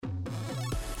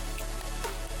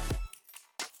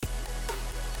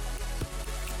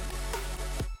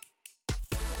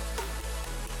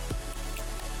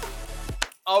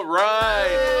All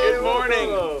right. Good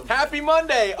morning. Happy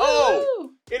Monday.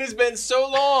 Oh, it has been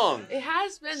so long. It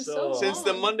has been so long. Since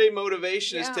the Monday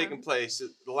motivation has taken place.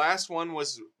 The last one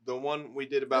was the one we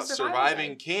did about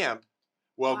surviving camp.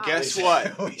 Well, guess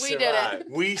what? We did it.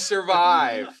 We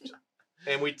survived.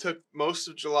 And we took most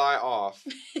of July off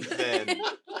then.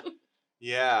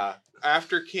 Yeah.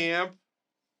 After camp,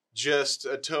 just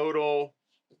a total...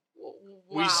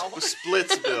 Wow.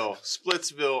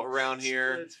 Splitsville around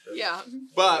here. Yeah.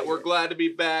 But we're glad to be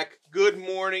back. Good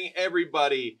morning,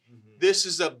 everybody. This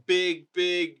is a big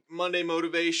Monday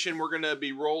motivation. We're going to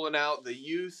be rolling out the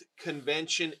youth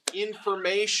convention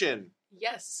information.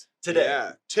 Yes. Today.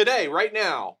 Yeah. Today, right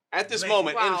now, at this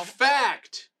moment. Wow. In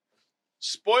fact,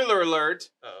 spoiler alert,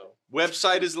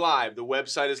 website is live. The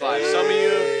website is live.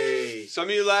 Hey. Some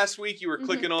of you last week, you were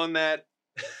clicking on that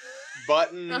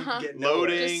button,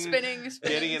 loading, just spinning,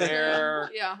 getting an error.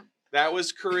 Yeah. That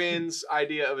was Corinne's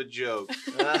idea of a joke.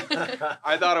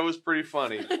 I thought it was pretty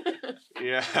funny.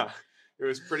 Yeah, it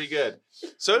was pretty good.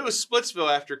 So it was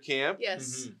Splitsville after camp.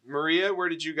 Yes. Maria, where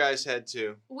did you guys head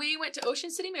to? We went to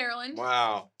Ocean City, Maryland.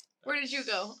 Wow. Where did you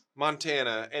go?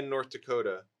 Montana and North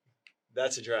Dakota.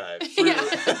 That's a drive.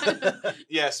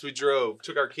 Yes, we drove.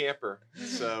 Took our camper.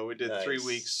 So we did 3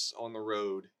 weeks on the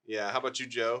road. Yeah. How about you,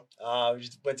 Joe? We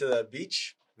just went to the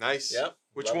beach. Nice. Yep.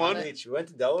 Which one? The beach. We went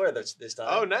to Delaware this time.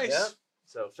 Oh, nice. Yep.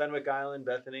 So Fenwick Island,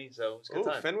 Bethany. So it was a good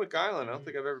time. Fenwick Island. I don't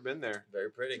think I've ever been there.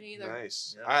 Very pretty. Me either.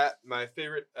 Nice. Yeah. My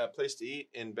favorite place to eat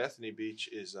in Bethany Beach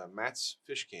is Matt's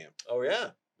Fish Camp. Oh, yeah.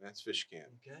 Matt's Fish Camp.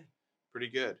 Okay. Pretty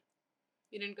good.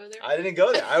 You didn't go there? I didn't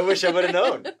go there. I wish I would have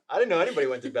known. I didn't know anybody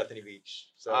went to Bethany Beach.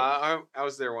 So I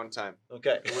was there one time.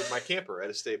 Okay. With my camper at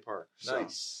a state park. So.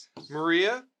 Nice.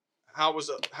 Maria, how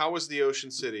was the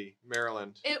Ocean City,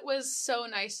 Maryland? It was so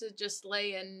nice to just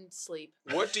lay and sleep.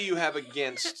 What do you have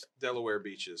against Delaware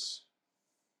beaches?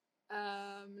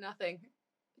 Nothing.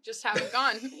 Just haven't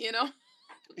gone, you know?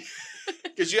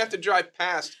 Because you have to drive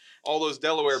past all those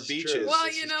Delaware It's beaches true.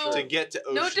 Well, you know, to get to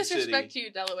Ocean City. No disrespect to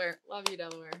you, Delaware. Love you,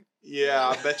 Delaware. Yeah,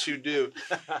 I bet you do.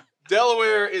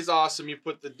 Delaware is awesome. You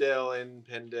put the Del in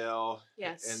Pendel.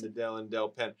 Yes. And the Del in Del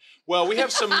Pen. Well, we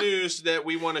have some news that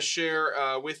we want to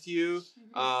share with you.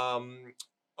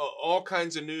 All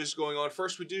kinds of news going on.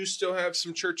 First, we do still have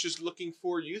some churches looking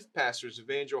for youth pastors.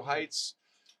 Evangel Heights,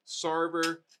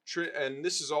 Sarver, and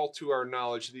this is all to our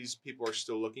knowledge. These people are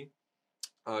still looking.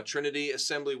 Trinity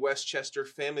Assembly Westchester,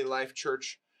 Family Life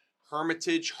Church,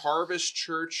 Hermitage, Harvest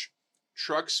Church,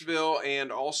 Trucksville,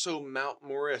 and also Mount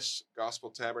Morris, Gospel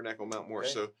Tabernacle Mount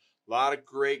Morris. Okay. So a lot of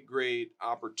great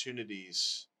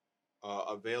opportunities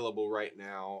available right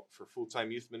now for full-time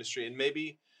youth ministry. And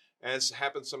maybe, as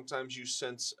happens sometimes, you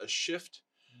sense a shift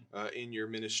in your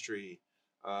ministry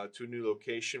to a new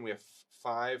location. We have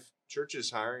 5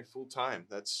 churches hiring full-time.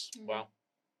 That's wow.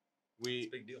 That's a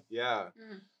big deal. Yeah.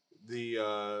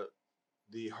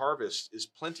 The harvest is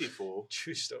plentiful.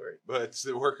 True story. But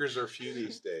the workers are few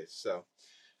these days. So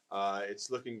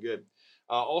it's looking good.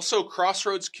 Also,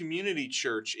 Crossroads Community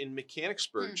Church in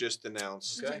Mechanicsburg just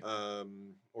announced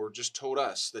or just told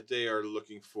us that they are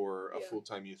looking for a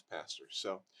full-time youth pastor.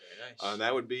 So very nice.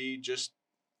 That would be just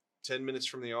 10 minutes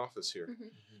from the office here.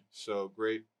 So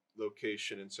great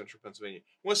location in central Pennsylvania.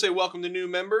 We want to say welcome to new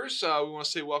members. We want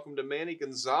to say welcome to Manny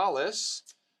Gonzalez.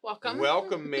 Welcome.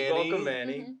 Welcome, Manny. Welcome,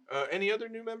 Manny. Any other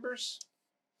new members?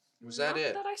 Was Not that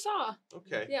it? that I saw.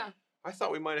 Okay. Yeah. I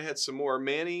thought we might have had some more.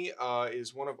 Manny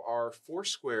is one of our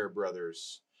Foursquare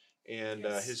brothers, and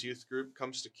his youth group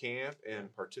comes to camp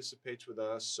and participates with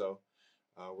us. So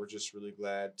we're just really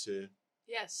glad to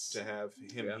have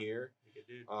him here.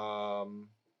 Let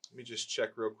me just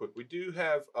check real quick. We do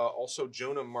have also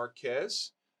Jonah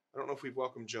Marquez. I don't know if we've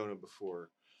welcomed Jonah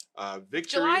before.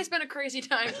 Victory. July's been a crazy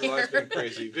time here. July's been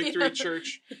crazy. Victory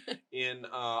Church in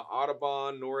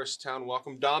Audubon, Norristown.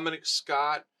 Welcome. Dominic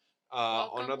Scott,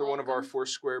 another one of our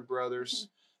Foursquare brothers.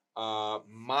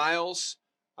 Miles.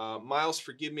 Miles,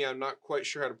 forgive me, I'm not quite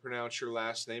sure how to pronounce your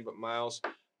last name, but Miles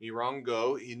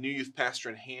Mirango, new youth pastor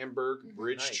in Hamburg,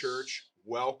 Bridge Church.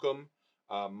 Welcome.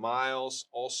 Miles.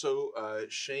 Also,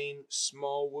 Shane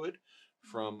Smallwood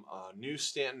from New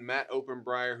Stanton, Matt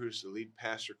Openbrier, who's the lead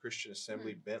pastor, Christian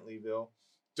Assembly, Bentleyville.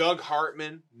 Doug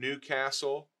Hartman,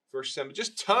 Newcastle, First Assembly.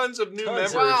 Just tons of new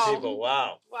members. People.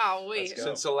 Wow.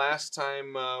 Since the last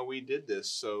time we did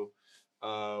this. So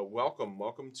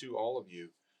welcome to all of you.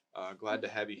 Glad to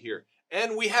have you here.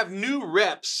 And we have new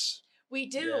reps. We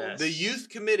do. Yes. The youth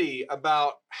committee,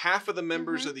 about half of the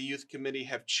members of the youth committee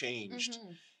have changed,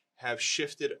 have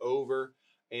shifted over.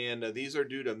 And these are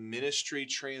due to ministry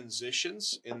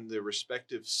transitions in the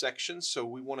respective sections. So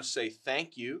we want to say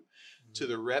thank you to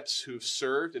the reps who've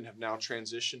served and have now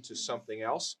transitioned to something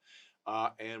else.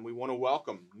 And we want to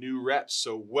welcome new reps.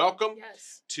 So welcome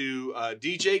to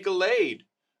DJ Galade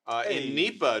in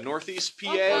NEPA, Northeast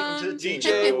PA. Welcome to the team.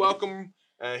 DJ, welcome.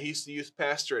 He's the youth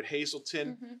pastor at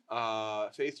Hazelton,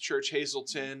 Faith Church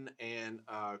Hazelton. And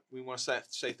we want to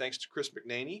say thanks to Chris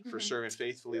McNaney for serving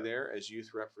faithfully there as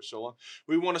youth rep for so long.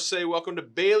 We want to say welcome to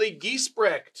Bailey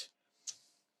Giesbrecht.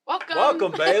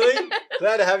 Welcome, Bailey.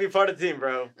 Glad to have you part of the team,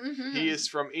 bro. He is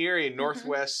from Erie,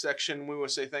 Northwest section. We want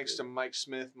to say thanks to Mike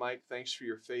Smith. Mike, thanks for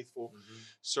your faithful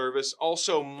service.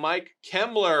 Also, Mike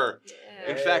Kemmler.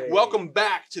 In fact, welcome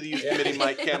back to the youth committee,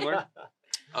 Mike Kemmler,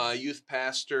 youth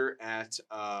pastor at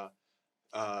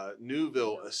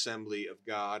Newville Assembly of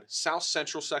God, South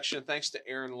Central section. Thanks to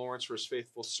Aaron Lawrence for his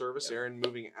faithful service. Aaron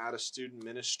moving out of student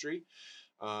ministry.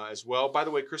 As well. By the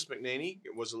way, Chris McNaney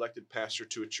was elected pastor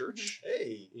to a church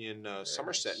in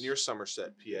Somerset, near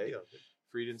Somerset, PA,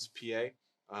 Freedom's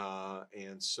PA.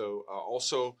 And so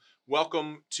also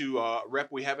welcome to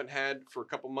rep we haven't had for a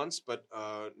couple months, but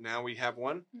now we have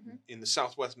one in the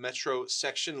Southwest Metro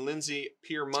section, Lindsay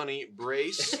Piermoney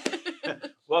Brace.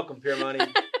 Welcome,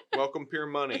 Piermoney. Welcome,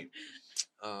 Piermoney.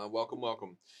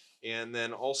 Welcome. And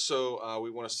then also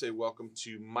we want to say welcome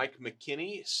to Mike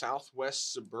McKinney,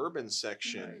 Southwest Suburban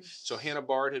section. So Hannah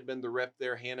Bard had been the rep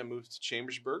there. Hannah moved to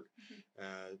Chambersburg,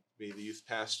 be the youth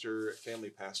pastor,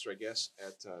 family pastor, I guess,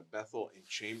 at Bethel in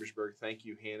Chambersburg. Thank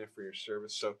you, Hannah, for your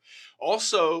service. So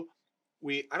also,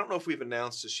 I don't know if we've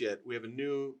announced this yet. We have a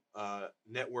new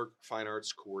network fine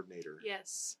arts coordinator.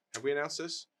 Yes. Have we announced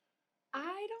this?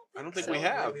 I don't think so. we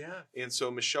have. And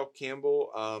so Michelle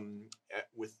Campbell,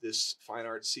 with this fine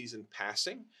arts season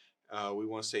passing, we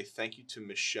want to say thank you to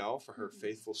Michelle for her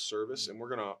faithful service. And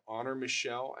we're going to honor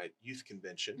Michelle at Youth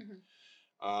Convention.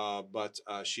 But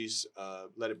she's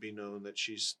let it be known that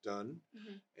she's done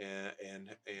and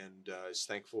is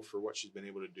thankful for what she's been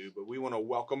able to do. But we want to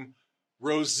welcome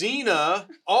Rosina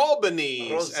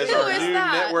Albanese as our new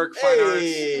network fine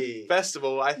arts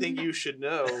festival. I think you should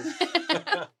know.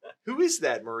 Who is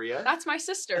that, Maria? That's my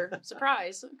sister.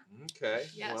 Surprise. Okay.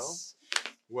 Yes.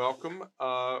 Well, welcome,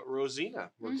 Rosina.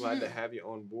 We're glad to have you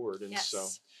on board. And so,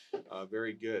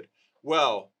 very good.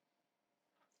 Well,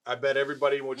 I bet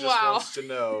everybody wants to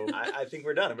know. I think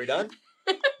we're done. Are we done?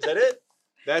 Is that it?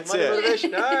 That's it.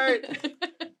 Motivation? All right.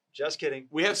 Just kidding.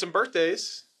 We have some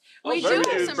birthdays. We do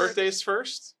have some birthdays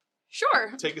first.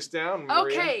 Sure. Take us down,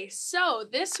 Maria. Okay, so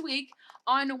this week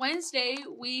on Wednesday,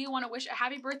 we want to wish a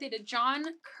happy birthday to John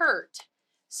Kurt.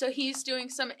 So he's doing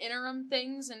some interim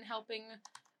things and helping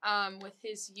with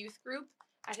his youth group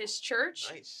at his church.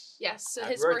 Nice. Yes, so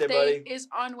Happy his birthday is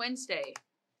on Wednesday.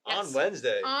 Yes. On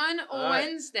Wednesday. On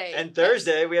Wednesday. And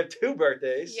Thursday, we have 2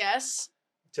 birthdays. Yes.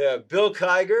 To Bill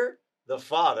Kiger, the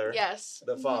father. Yes.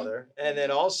 The father. And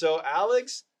then also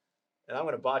Alex, and I'm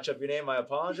going to botch up your name, I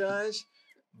apologize,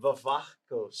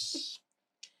 Vavakos.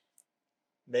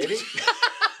 Maybe?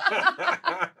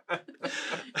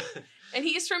 And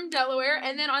he's from Delaware.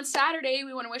 And then on Saturday,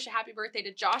 we want to wish a happy birthday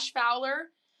to Josh Fowler,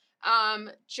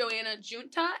 Joanna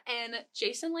Junta, and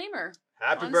Jason Lamer.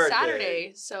 Happy on birthday.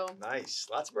 Saturday. So nice.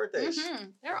 Lots of birthdays.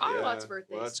 There are lots of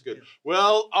birthdays. Well, that's good.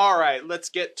 Well, all right. Let's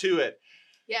get to it.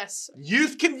 Yes.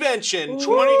 Youth Convention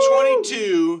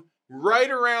 2022.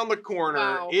 Right around the corner.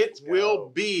 Wow. It will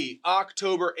be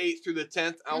October 8th through the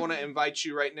 10th. I want to invite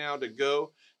you right now to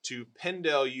go to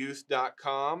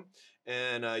pendelYouth.com,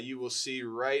 and you will see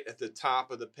right at the top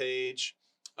of the page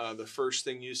the first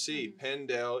thing you see,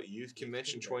 Pendel Youth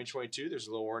Convention 2022. There's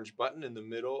a little orange button in the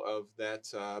middle of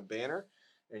that banner,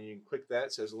 and you can click that.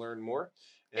 It says Learn More.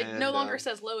 And, it no longer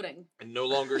says loading. And no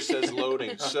longer says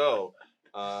loading. So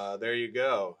there you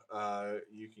go.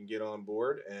 You can get on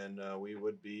board, and we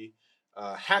would be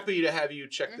happy to have you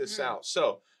check this out.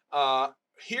 So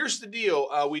here's the deal.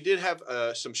 We did have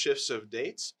some shifts of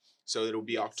dates. So it'll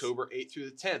be October 8th through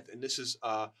the 10th. And this is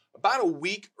about a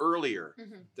week earlier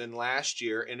than last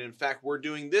year. And in fact, we're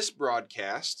doing this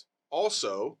broadcast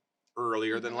also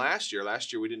earlier than last year.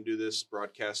 Last year, we didn't do this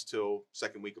broadcast till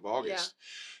second week of August.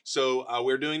 So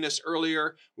we're doing this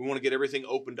earlier. We want to get everything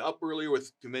opened up earlier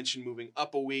with convention moving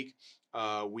up a week.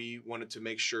 We wanted to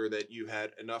make sure that you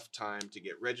had enough time to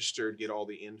get registered, get all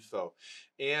the info.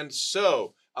 And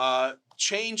so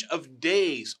change of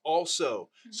days also.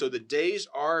 So the days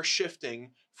are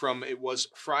shifting from it was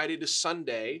Friday to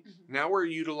Sunday. Mm-hmm. Now we're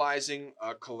utilizing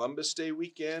Columbus Day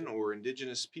weekend or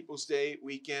Indigenous Peoples Day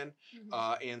weekend.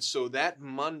 Mm-hmm. And so that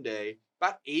Monday,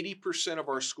 about 80% of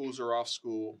our schools are off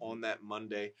school on that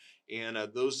Monday. And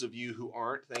those of you who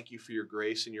aren't, thank you for your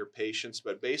grace and your patience.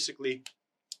 But basically,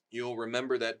 you'll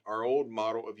remember that our old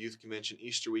model of youth convention,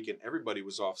 Easter weekend, everybody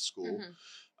was off school.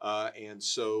 Mm-hmm. And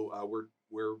so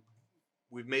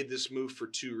we've made this move for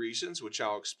two reasons, which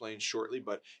I'll explain shortly,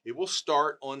 but it will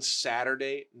start on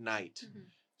Saturday night. Mm-hmm.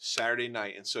 Saturday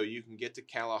night. And so you can get to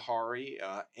Kalahari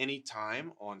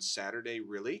anytime on Saturday,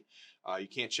 really. You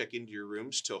can't check into your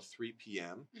rooms till 3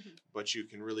 p.m., Mm-hmm. but you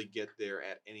can really get there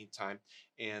at any time.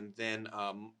 And then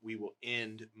we will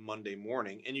end Monday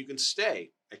morning, and you can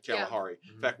stay at Kalahari.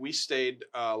 Yeah. In fact, we stayed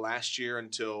last year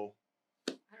until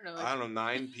I don't know,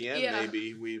 9 p.m. Yeah.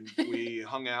 maybe. We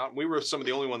hung out. We were some of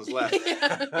the only ones left.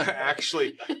 Yeah.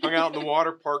 Actually, hung out in the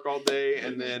water park all day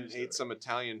and then ate some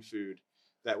Italian food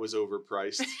that was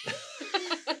overpriced,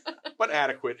 but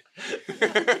adequate.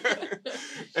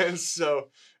 And so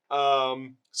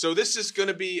this is going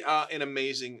to be an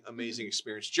amazing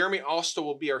experience. Jeremy Alsta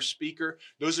will be our speaker.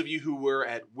 Those of you who were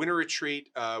at Winter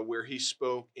Retreat, where he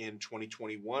spoke in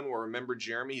 2021, will remember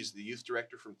Jeremy. He's the youth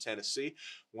director from Tennessee,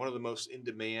 one of the most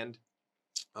in-demand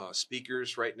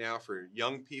speakers right now for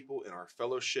young people in our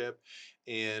fellowship,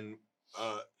 and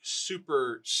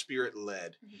super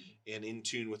spirit-led and in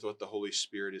tune with what the Holy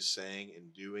Spirit is saying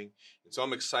and doing. And so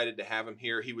I'm excited to have him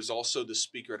here. He was also the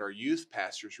speaker at our youth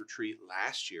pastors retreat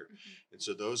last year. And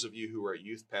so those of you who were at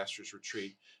youth pastors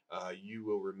retreat, you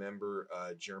will remember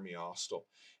Jeremy Austell.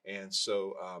 And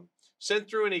so send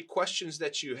through any questions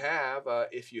that you have,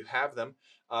 if you have them.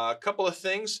 A couple of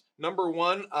things. Number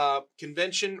one,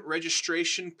 convention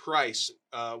registration price.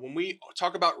 When we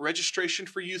talk about registration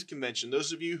for youth convention,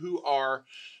 those of you who are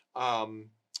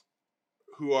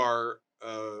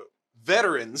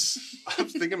veterans, I'm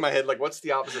thinking in my head, like, what's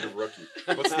the opposite of rookie?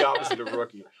 What's the opposite of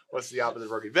rookie? What's the opposite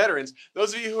of rookie? Veterans.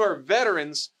 Those of you who are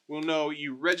veterans will know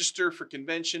you register for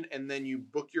convention and then you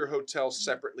book your hotel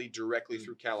separately directly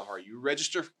through Kalahari. You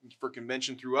register for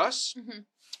convention through us.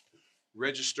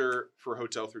 Register for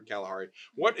hotel through Kalahari.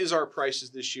 What is our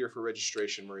prices this year for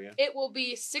registration, Maria? It will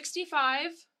be $65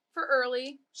 for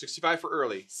early. 65 for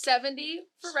early. 70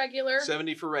 for regular.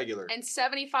 70 for regular. And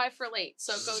 75 for late.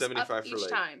 So it goes 75 up for each late.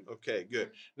 time. Okay,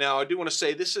 good. Now, I do want to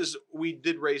say we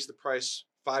did raise the price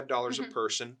 $5 a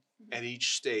person at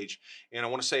each stage. And I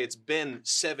want to say it's been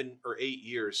 7 or 8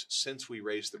 years since we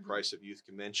raised the price of youth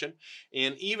convention.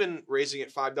 And even raising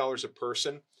it $5 a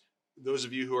person, those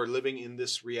of you who are living in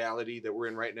this reality that we're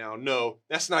in right now know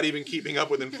that's not even keeping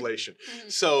up with inflation.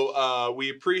 So we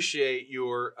appreciate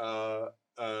your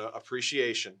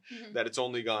appreciation that it's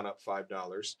only gone up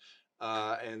 $5.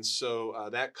 And so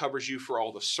that covers you for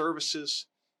all the services,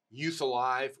 Youth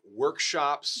Alive,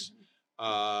 workshops,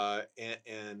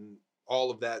 and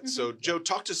all of that. So Joe,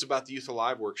 talk to us about the Youth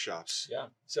Alive workshops. Yeah.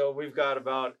 So we've got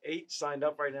about 8 signed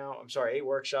up right now. I'm sorry, 8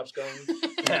 workshops going.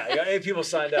 Yeah, I got 8 people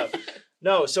signed up.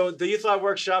 No, so the Youth Live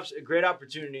Workshops, a great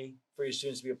opportunity for your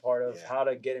students to be a part of, how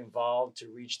to get involved to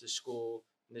reach the school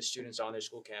and the students on their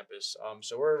school campus.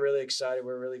 So we're really excited.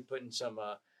 We're really putting some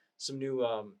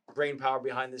new brain power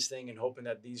behind this thing and hoping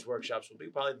that these workshops will be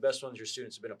probably the best ones your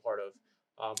students have been a part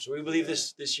of. So we believe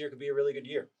this year could be a really good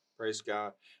year. Praise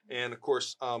God. And of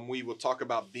course, we will talk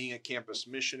about being a campus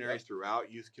missionary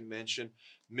throughout youth convention.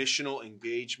 Missional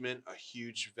engagement, a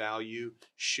huge value,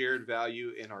 shared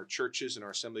value in our churches, in our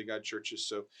Assembly of God churches.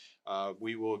 So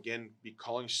we will again be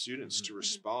calling students to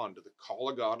respond to the call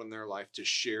of God in their life to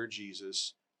share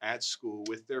Jesus at school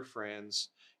with their friends,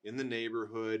 in the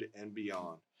neighborhood, and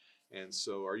beyond. And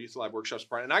so our Youth Alive workshops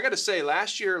part. And I got to say,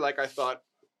 last year, like I thought,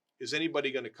 is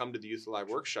anybody going to come to the Youth Alive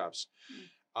workshops?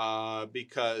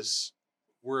 Because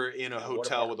we're in a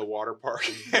hotel with a water park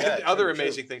and other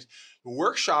amazing things. The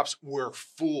workshops were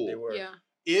full. They were. Yeah.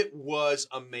 It was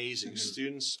amazing.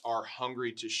 Students are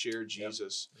hungry to share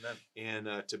Jesus and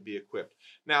to be equipped.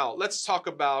 Now, let's talk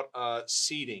about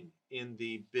seating in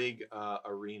the big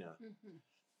arena.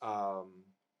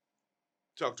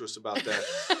 Talk to us about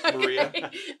that,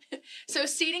 Maria. So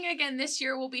seating again this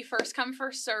year will be first come,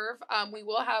 first serve. We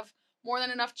will have more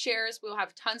than enough chairs. We'll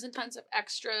have tons and tons of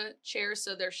extra chairs,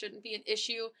 so there shouldn't be an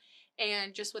issue.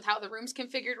 And just with how the room's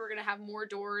configured, we're going to have more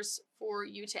doors for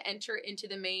you to enter into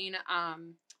the main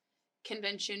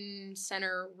convention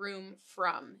center room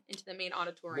into the main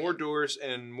auditorium. More doors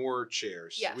and more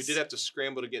chairs. Yes. We did have to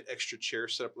scramble to get extra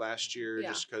chairs set up last year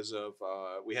just because of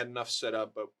we had enough set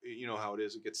up, but you know how it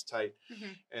is. It gets tight.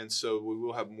 And so we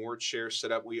will have more chairs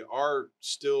set up. We are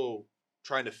still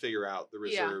trying to figure out the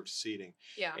reserved seating.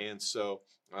 And so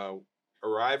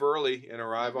arrive early and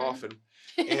arrive often.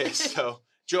 And so,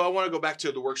 Joe, I want to go back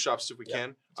to the workshops if we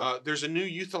can. There's a new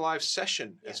Youth Alive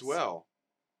session as well,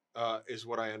 is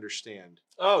what I understand.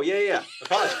 Oh, yeah.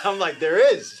 I'm like,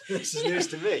 there is. This is news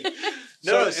to me.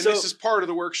 So this is part of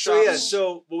the workshop.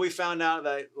 So what we found out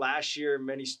that last year,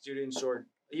 many students or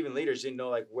even leaders didn't know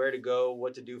like where to go,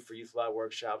 what to do for Youth Alive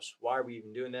workshops. Why are we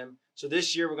even doing them? So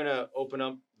this year we're going to open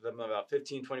up them about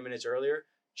 15, 20 minutes earlier,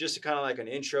 just to kind of like an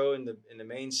intro in the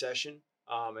main session,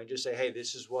 and just say, hey,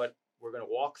 this is what we're going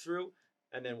to walk through,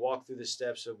 and then walk through the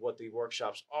steps of what the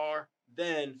workshops are,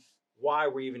 then why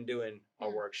we're even doing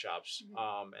our workshops.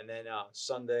 And then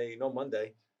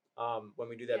Monday, when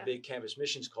we do that big campus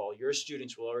missions call, your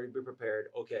students will already be prepared.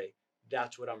 Okay,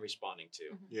 that's what I'm responding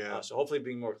to. So hopefully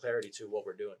bring more clarity to what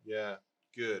we're doing. Yeah,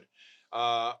 good.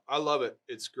 I love it.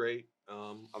 It's great.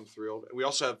 I'm thrilled. We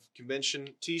also have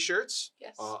convention T-shirts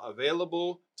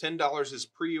available. $10 is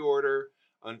pre-order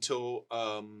until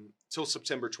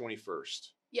September 21st.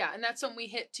 Yeah, and that's when we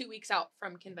hit 2 weeks out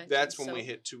from convention. That's when we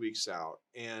hit 2 weeks out.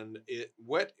 And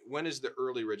when is the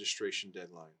early registration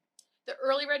deadline? The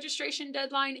early registration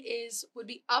deadline would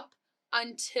be up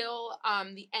until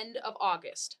the end of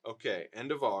August. Okay,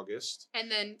 end of August.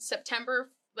 And then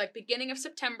September, like beginning of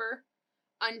September,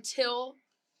 until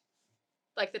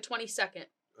like the 22nd.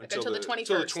 Until the 21st.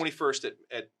 Until the 21st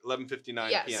at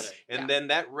 11:59 p.m. And then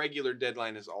that regular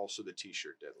deadline is also the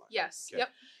T-shirt deadline. Yes. Okay. Yep.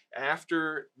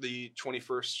 After the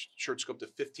 21st, shirts go up to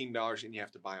 $15 and you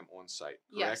have to buy them on site,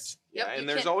 correct? Yes. Yeah. Yep. And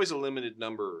there's always a limited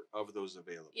number of those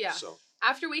available. Yeah. So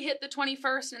after we hit the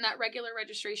 21st and that regular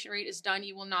registration rate is done,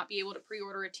 you will not be able to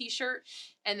pre-order a T-shirt.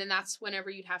 And then that's whenever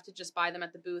you'd have to just buy them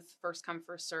at the booth, first come,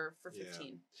 first serve for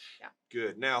 $15. Yeah.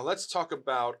 Good. Now let's talk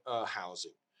about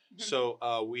housing. So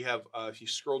we have, if you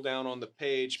scroll down on the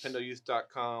page,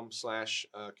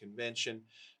 pendleyouth.com/convention,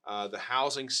 the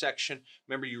housing section.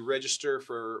 Remember,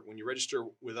 when you register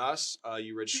with us,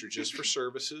 you register just for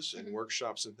services and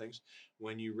workshops and things.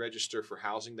 When you register for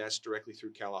housing, that's directly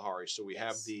through Kalahari. So we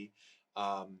have the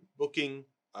booking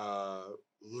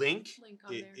link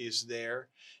is there.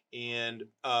 And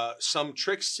some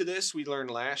tricks to this we learned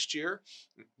last year.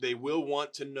 They will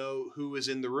want to know who is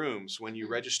in the rooms when you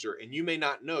register. And you may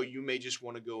not know. You may just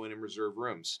want to go in and reserve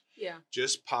rooms. Yeah.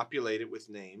 Just populate it with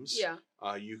names. Yeah.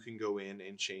 You can go in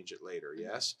and change it later.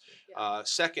 Yes. Yeah.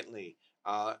 Secondly,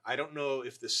 I don't know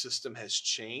if the system has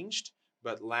changed,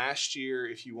 but last year,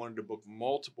 if you wanted to book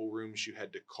multiple rooms, you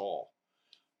had to call.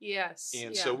 Yes.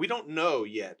 And so we don't know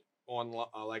yet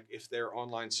like if their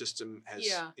online system has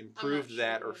improved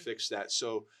that or fixed that.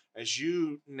 So as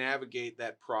you navigate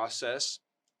that process,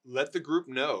 let the group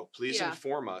know. Please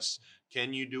inform us.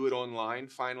 Can you do it online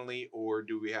finally, or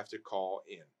do we have to call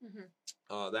in?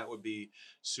 That would be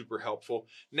super helpful.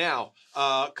 Now,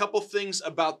 a couple things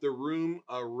about the room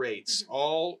rates.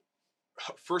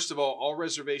 First of all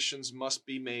reservations must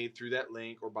be made through that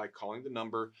link or by calling the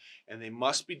number, and they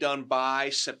must be done by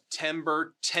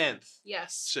September 10th.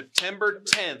 Yes. September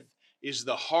 10th is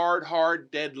the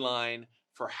hard deadline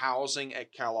for housing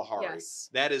at Kalahari. Yes.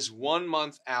 That is 1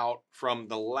 month out from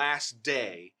the last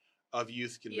day of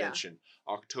Youth Convention,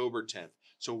 October 10th.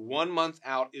 So 1 month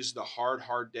out is the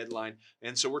hard deadline.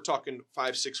 And so we're talking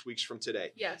 5-6 weeks from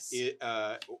today. Yes.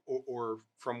 Or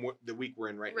from the week we're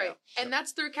in right now. And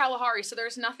that's through Kalahari. So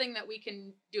there's nothing that we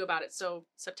can do about it. So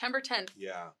September 10th.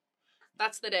 Yeah.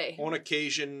 That's the day. On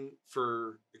occasion,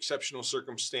 for exceptional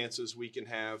circumstances, we can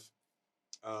have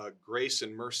grace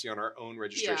and mercy on our own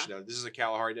registration. Now, this is a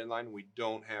Kalahari deadline. We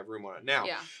don't have room on it. Now,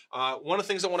 one of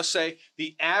the things I want to say,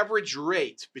 the average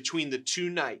rate between the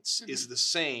 2 nights is the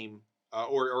same.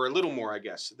 Or a little more, I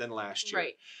guess, than last year.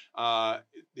 Right.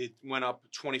 It went up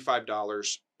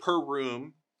 $25 per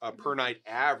room, per night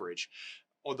average.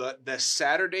 The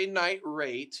Saturday night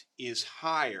rate is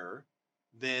higher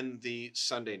than the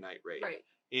Sunday night rate. Right.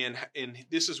 And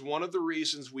this is one of the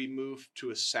reasons we moved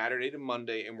to a Saturday to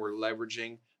Monday, and we're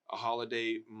leveraging a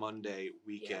holiday Monday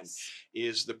weekend.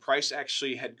 Is the price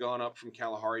actually had gone up from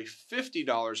Kalahari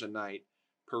 $50 a night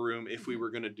per room if we were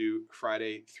going to do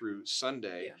Friday through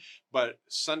Sunday. But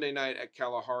Sunday night at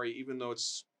Kalahari, even though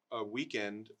it's a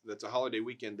weekend, that's a holiday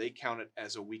weekend, they count it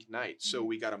as a weeknight. So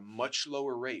we got a much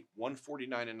lower rate,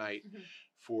 $149 a night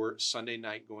for Sunday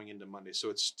night going into Monday. So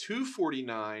it's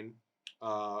 $249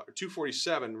 or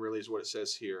 $247 really is what it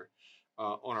says here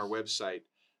on our website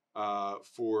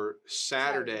for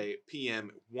Saturday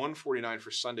PM, $149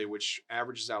 for Sunday, which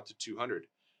averages out to $200.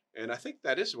 And I think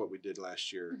that is what we did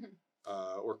last year.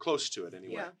 Or close to it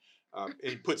anyway.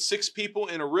 And put 6 people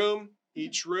in a room.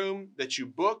 Each room that you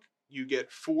book, you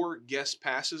get 4 guest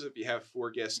passes if you have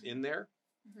 4 guests in there.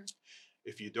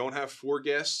 If you don't have 4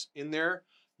 guests in there,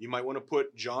 You might want to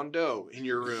put John Doe in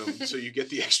your room so you get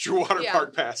the extra water Yeah.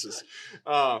 park passes.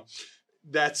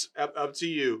 That's up to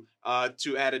you.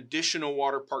 To add additional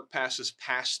water park passes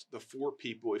past the 4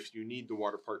 people, if you need the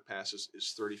water park passes,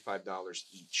 is $35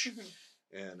 each.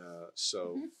 And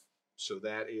so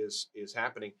that is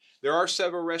happening. There are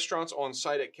several restaurants on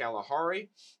site at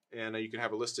Kalahari, and you can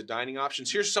have a list of dining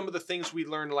options. Here's some of the things we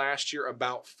learned last year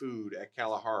about food at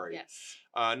Kalahari. Yes.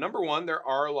 Number one, there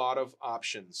are a lot of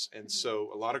options, and so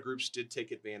a lot of groups did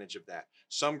take advantage of that.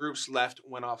 Some groups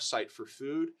went off site for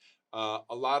food. A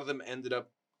lot of them ended up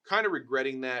kind of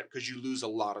regretting that because you lose a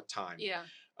lot of time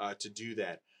to do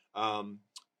that.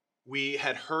 We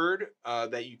had heard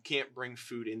that you can't bring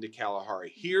food into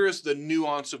Kalahari. Here's the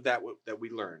nuance of that we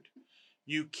learned.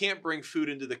 You can't bring food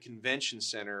into the convention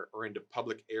center or into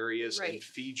public areas and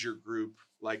feed your group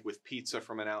like with pizza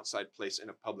from an outside place in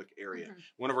a public area.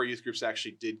 One of our youth groups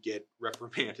actually did get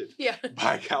reprimanded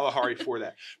by Kalahari for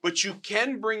that. But you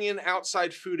can bring in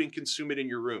outside food and consume it in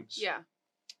your rooms. Yeah.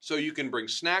 So you can bring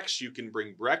snacks, you can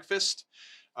bring breakfast.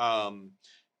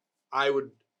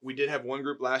 We did have one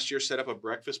group last year set up a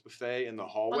breakfast buffet in the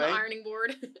hallway. On the ironing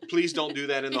board. Please don't do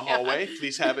that in the hallway.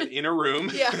 Please have it in a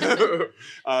room.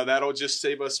 That'll just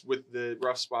save us with the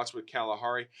rough spots with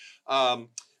Kalahari.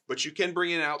 But you can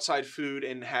bring in outside food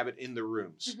and have it in the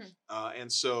rooms.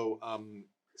 And so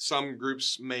some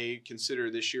groups may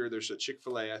consider this year, there's a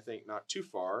Chick-fil-A, I think, not too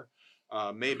far.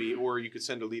 Maybe, or you could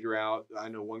send a leader out. I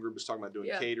know one group was talking about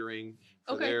doing catering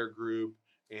for their group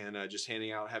and just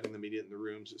handing out, having them eat it in the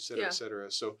rooms, et cetera, et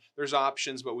cetera. So there's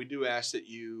options, but we do ask that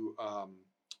you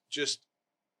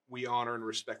we honor and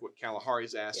respect what Kalahari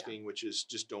is asking, which is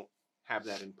just don't have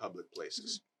that in public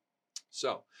places.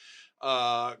 So,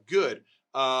 good.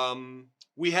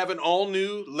 We have an all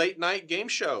new late night game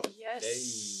show.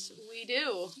 Yes, we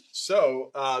do.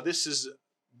 So this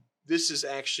is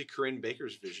actually Corinne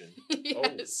Baker's vision.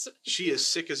 Yes. Oh, she is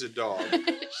sick as a dog.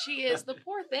 She is, the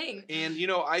poor thing. And,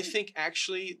 I think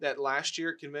actually that last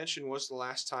year at convention was the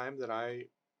last time that I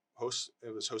was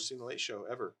hosting the Late Show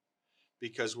ever,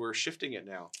 because we're shifting it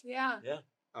now. Yeah.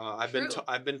 I've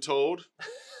been told,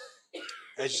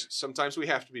 as sometimes we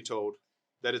have to be told,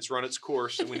 that it's run its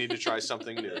course and we need to try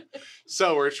something new.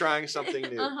 So we're trying something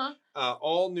new.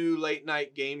 All new late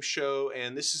night game show,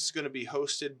 and this is going to be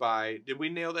hosted by, did we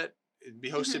nail that? It'd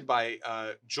be hosted by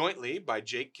jointly by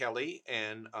Jake Kelly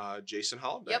and Jason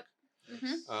Hollenbeck.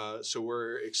 Yep. So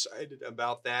we're excited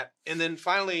about that. And then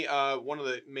finally, one of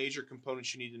the major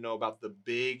components you need to know about the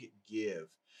Big Give.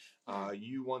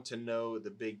 You want to know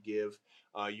the Big Give.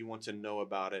 You want to know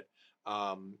about it.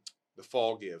 The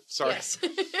Fall Give. Sorry. Yes.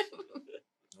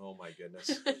 Oh my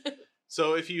goodness.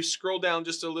 So if you scroll down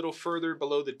just a little further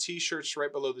below the t-shirts,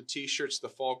 right below the t-shirts, the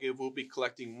Fall Give, we'll be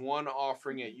collecting one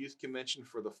offering at Youth Convention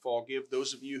for the Fall Give.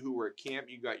 Those of you who were at camp,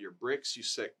 you got your bricks, you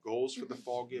set goals for the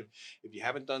Fall Give. If you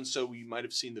haven't done so, you might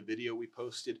have seen the video we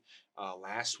posted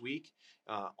last week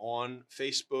on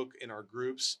Facebook in our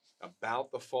groups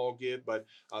about the Fall Give, but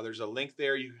there's a link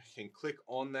there. You can click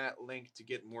on that link to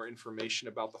get more information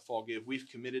about the Fall Give. We've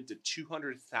committed to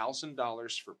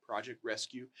 $200,000 for Project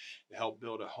Rescue to help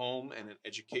build a home and an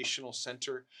educational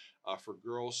center for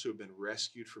girls who have been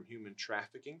rescued from human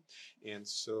trafficking. And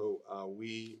so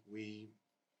we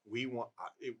want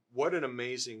what an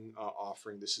amazing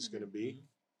offering this is going to be.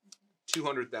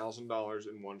 $200,000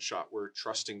 in one shot. We're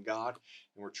trusting God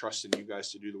and we're trusting you guys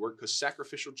to do the work, because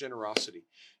sacrificial generosity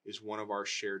is one of our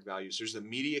shared values. There's a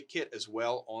media kit as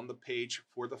well on the page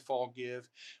for the Fall Give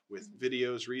with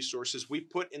videos, resources. We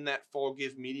put in that Fall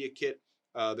Give media kit,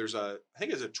 I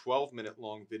think it's a 12-minute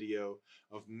long video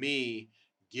of me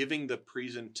giving the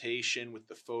presentation with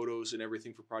the photos and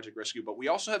everything for Project Rescue, but we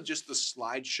also have just the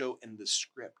slideshow and the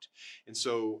script. And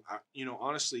so,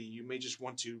 honestly, you may just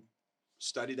want to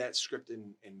study that script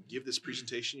and give this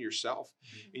presentation yourself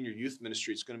in your youth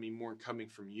ministry. It's going to be more coming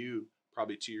from you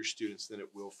probably to your students than it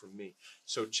will from me.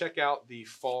 So check out the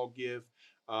Fall Give.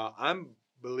 I'm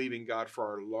believing God for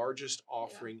our largest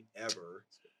offering ever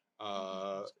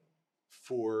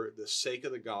for the sake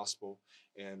of the gospel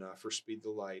and for Speed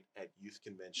the Light at Youth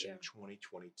Convention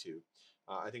 2022.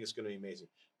 I think it's going to be amazing.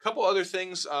 A couple other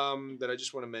things that I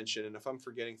just want to mention, and if I'm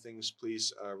forgetting things,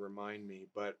 please remind me.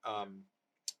 But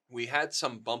we had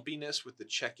some bumpiness with the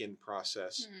check-in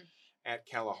process at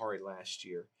Kalahari last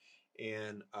year,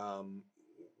 and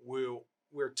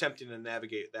we're attempting to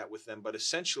navigate that with them. But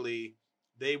essentially,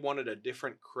 they wanted a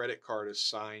different credit card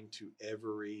assigned to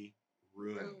every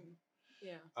room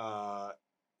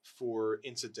for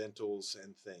incidentals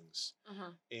and things.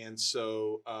 And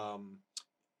so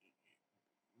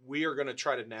we are going to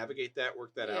try to navigate that,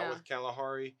 work that out with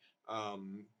Kalahari.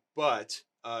 But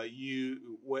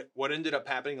what ended up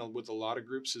happening with a lot of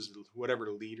groups is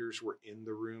whatever leaders were in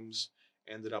the rooms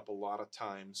ended up a lot of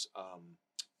times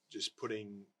just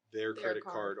putting their credit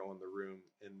card on the room,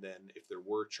 and then if there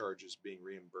were charges being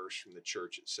reimbursed from the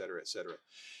church, et cetera, et cetera.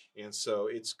 And so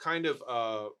it's kind of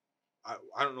I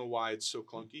don't know why it's so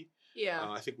clunky. Yeah.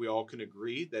 I think we all can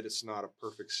agree that it's not a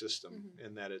perfect system,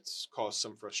 and that it's caused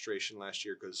some frustration last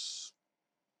year, because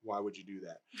why would you do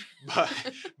that?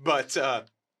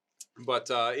 But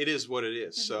it is what it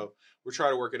is. So we're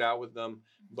trying to work it out with them,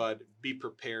 but be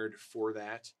prepared for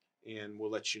that, and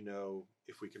we'll let you know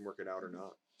if we can work it out or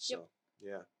not. So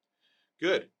yeah,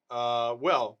 good.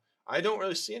 Well, I don't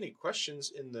really see any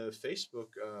questions in the Facebook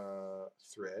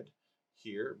thread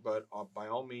here, but by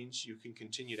all means, you can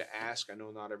continue to ask. I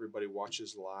know not everybody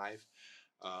watches live,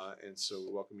 and so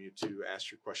we welcome you to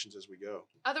ask your questions as we go.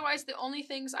 Otherwise, the only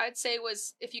things I'd say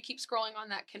was, if you keep scrolling on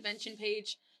that convention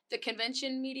page, the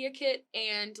convention media kit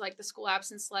and like the school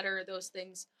absence letter, those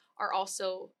things are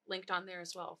also linked on there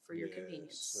as well for your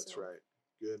convenience. That's right.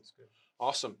 Good.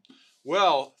 Awesome.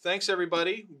 Well, thanks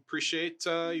everybody. Appreciate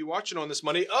you watching on this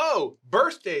Monday. Oh,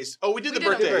 birthdays. Oh, we did the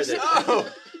birthdays.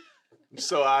 Oh. I'm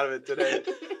so out of it today.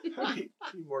 I need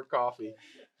more coffee.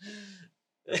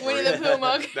 Winnie the Pooh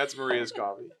mug. That's Maria's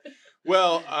coffee.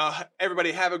 Well,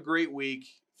 everybody have a great week.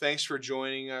 Thanks for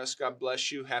joining us. God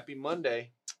bless you. Happy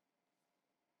Monday.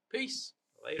 Peace.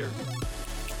 Later.